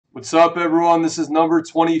What's up, everyone? This is number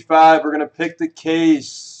 25. We're going to pick the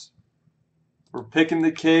case. We're picking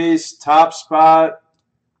the case. Top spot.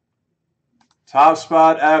 Top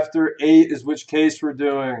spot after 8 is which case we're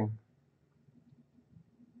doing.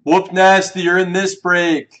 Whoop Nasty, you're in this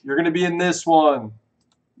break. You're going to be in this one.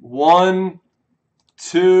 1,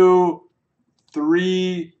 2,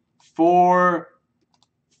 3, 4,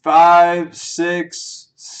 5, 6,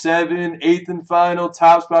 7, 8th and final.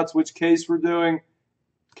 Top spots, which case we're doing.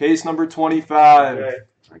 Case number 25. Okay.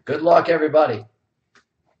 Good luck, everybody.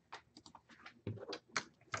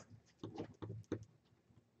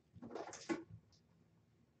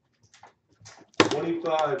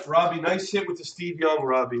 Robbie, nice hit with the Steve Young,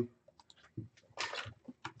 Robbie.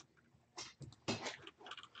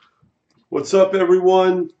 What's up,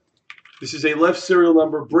 everyone? This is a left serial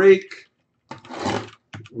number break.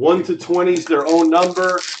 1 to 20 is their own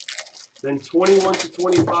number. Then 21 to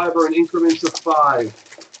 25 are in increments of 5.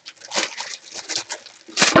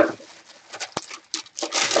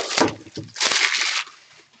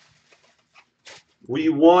 We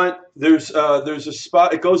want, there's a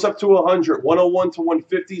spot, it goes up to 100. 101 to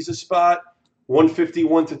 150 is a spot.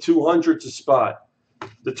 151 to 200 is a spot.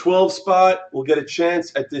 The 12 spot will get a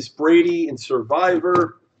chance at this Brady and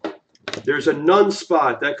Survivor. There's a none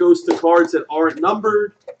spot. That goes to cards that aren't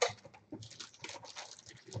numbered.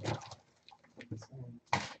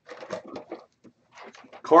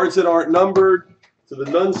 Cards that aren't numbered to the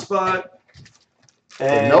none spot.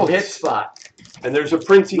 And no hit spot. And there's a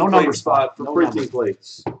printing plate spot for printing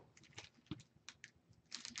plates.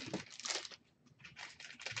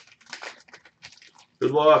 Good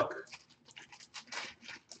luck.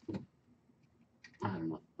 I don't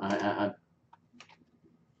know.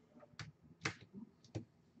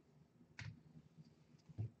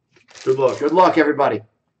 Good luck. Good luck, everybody.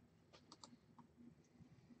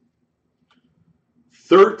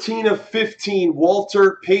 13 of 15,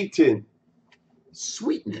 Walter Payton.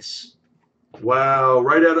 Sweetness. Wow,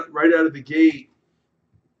 right out of the gate.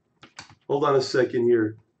 Hold on a second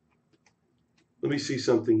here. Let me see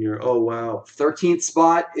something here. Oh, wow. 13th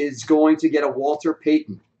spot is going to get a Walter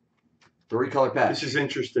Payton. 3-color patch. This is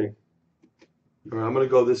interesting. All right, I'm going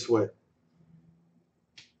to go this way.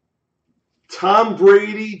 Tom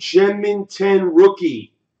Brady, Gemmin 10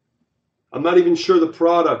 rookie. I'm not even sure the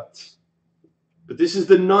product. But this is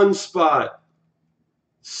the none spot.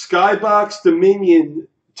 Skybox Dominion,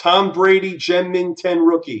 Tom Brady, Gemmin 10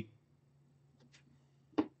 rookie.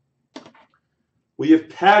 We have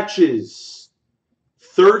patches.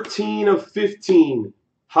 13 of 15.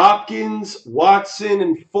 Hopkins, Watson,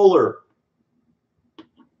 and Fuller.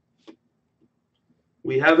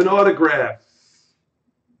 We have an autograph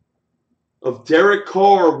of Derek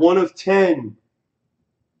Carr, 1 of 10.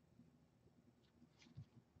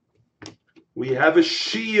 We have a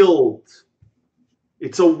shield.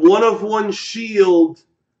 It's a 1 of 1 shield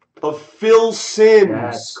of Phil Simms.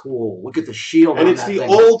 That's cool. Look at the shield. And it's the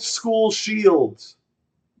old school shield.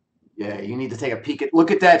 Yeah, you need to take a peek at.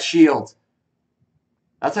 Look at that shield.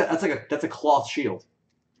 That's a cloth shield.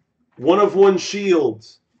 1 of 1 shield.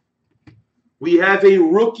 We have a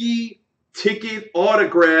rookie ticket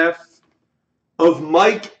autograph of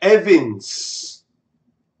Mike Evans.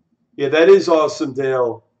 Yeah, that is awesome,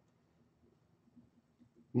 Dale.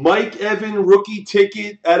 Mike Evans rookie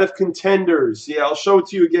ticket out of Contenders. Yeah, I'll show it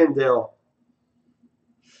to you again, Dale.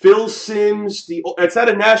 Phil Simms. It's out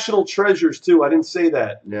of National Treasures, too. I didn't say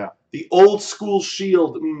that. Yeah. The old school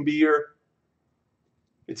shield, beer.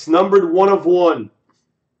 It's numbered 1 of 1.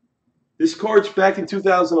 This card's back in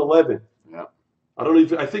 2011. Yeah.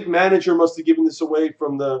 I think manager must have given this away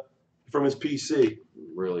from his PC.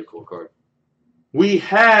 Really cool card. We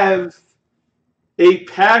have a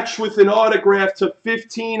patch with an autograph to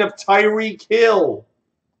 15 of Tyreek Hill.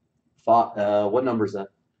 What number is that?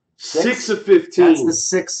 6 of 15.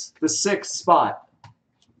 That's the sixth spot.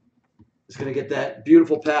 It's going to get that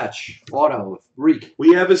beautiful patch. Auto, Reek.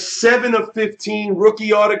 We have a 7 of 15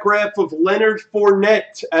 rookie autograph of Leonard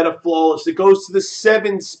Fournette at a Flawless. It goes to the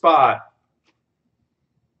 7 spot.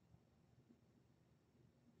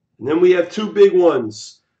 And then we have 2 big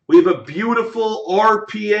ones. We have a beautiful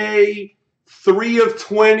RPA 3 of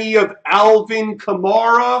 20 of Alvin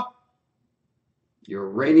Kamara. Your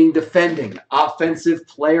reigning defending offensive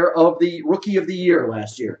player of the rookie of the year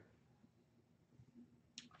last year.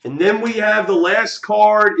 And then we have the last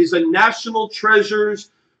card is a National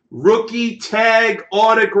Treasures rookie tag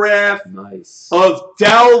autograph of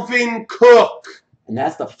Dalvin Cook. And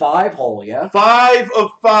that's the 5 hole, yeah? 5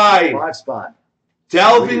 of 5. 5 spot.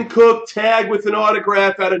 Dalvin Cook tag with an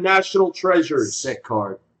autograph out of National Treasures. Sick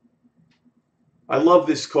card. I love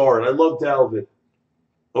this card. I love Dalvin.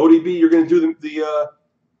 ODB, you're going to do the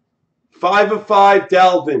 5 of 5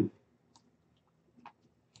 Dalvin.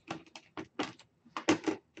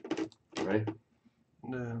 Ready?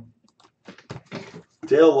 No.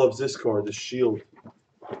 Dale loves this card, the Shield.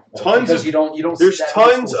 Well, Tons because of you don't there's see that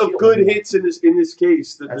tons school of shield good anymore. hits in this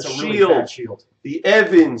case. The That's a Shield, really fat shield. the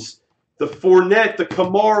Evans, the Fournette, the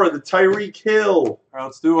Kamara, the Tyreek Hill. All right,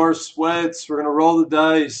 let's do our sweats. We're going to roll the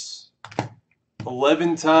dice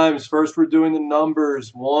 11 times. First, we're doing the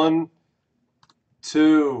numbers. 1,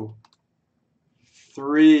 2,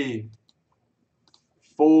 3,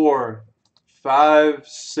 4, 5,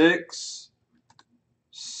 6,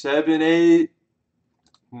 7, 8,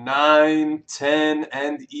 9, 10,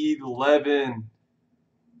 and 11.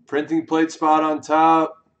 Printing plate spot on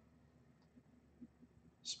top.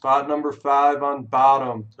 Spot number 5 on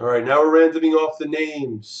bottom. All right, now we're randoming off the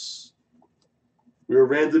names. We're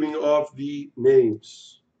randoming off the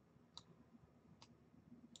names.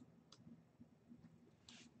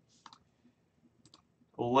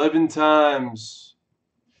 $11 times.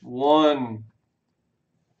 1,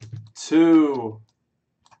 2,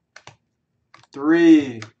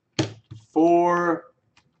 3, 4,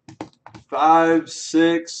 5,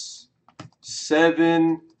 6,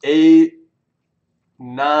 7, 8,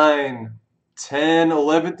 9, 10,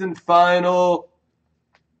 11th and final.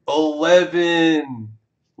 11.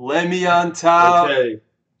 Lemmy on top. Okay,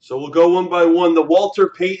 so we'll go one by one. The Walter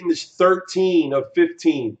Payton is 13 of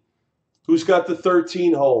 15. Who's got the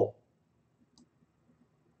 13 hole?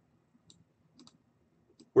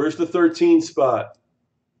 Where's the 13 spot?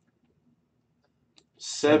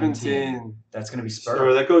 17. That's going to be Spur.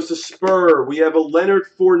 Spur. That goes to Spur. We have a Leonard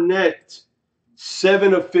Fournette,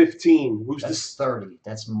 7 of 15. Who's That's this? 30.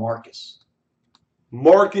 That's Marcus.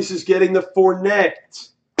 Marcus is getting the Fournette.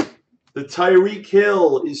 The Tyreek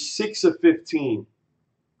Hill is 6 of 15.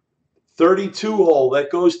 32 hole.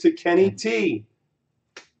 That goes to Kenny T.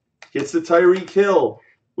 Gets the Tyreek Hill.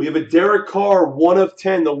 We have a Derek Carr, 1 of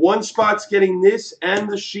 10. The one spot's getting this and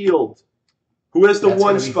the Shield. Who has the That's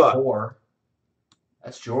one gonna be spot? 4.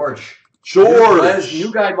 That's George. George.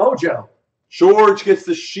 New guy Mojo. George gets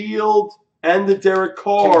the Shield and the Derek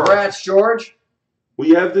Carr. Congrats, George. We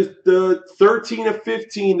have the 13 of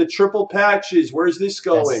 15, the triple patches. Where's this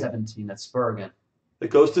That's going? 17. That's Spur again. It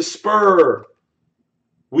goes to Spur.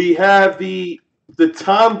 We have the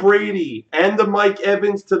Tom Brady and the Mike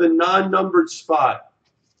Evans to the non-numbered spot.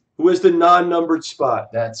 Who has the non-numbered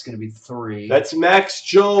spot? That's going to be 3. That's Max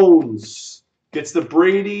Jones. Gets the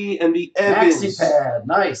Brady and the Evans. Maxi pad.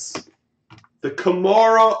 Nice. The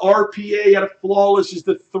Kamara RPA out of Flawless is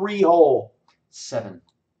the 3 hole. 7.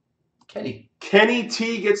 Kenny. Kenny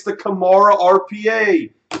T gets the Kamara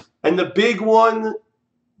RPA. And the big one,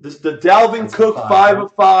 the Dalvin That's Cook a 5, 5 huh?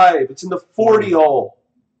 of 5. It's in the 40 hole.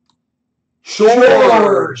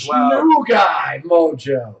 George. Wow. New guy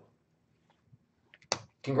Mojo.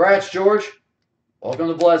 Congrats, George. Welcome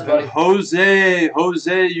to Blez, buddy. And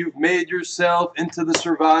Jose, you've made yourself into the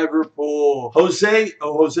survivor pool. Jose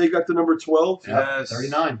got the number 12. Yes.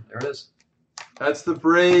 39. There it is. That's the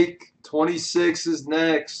break. 26 is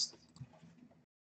next.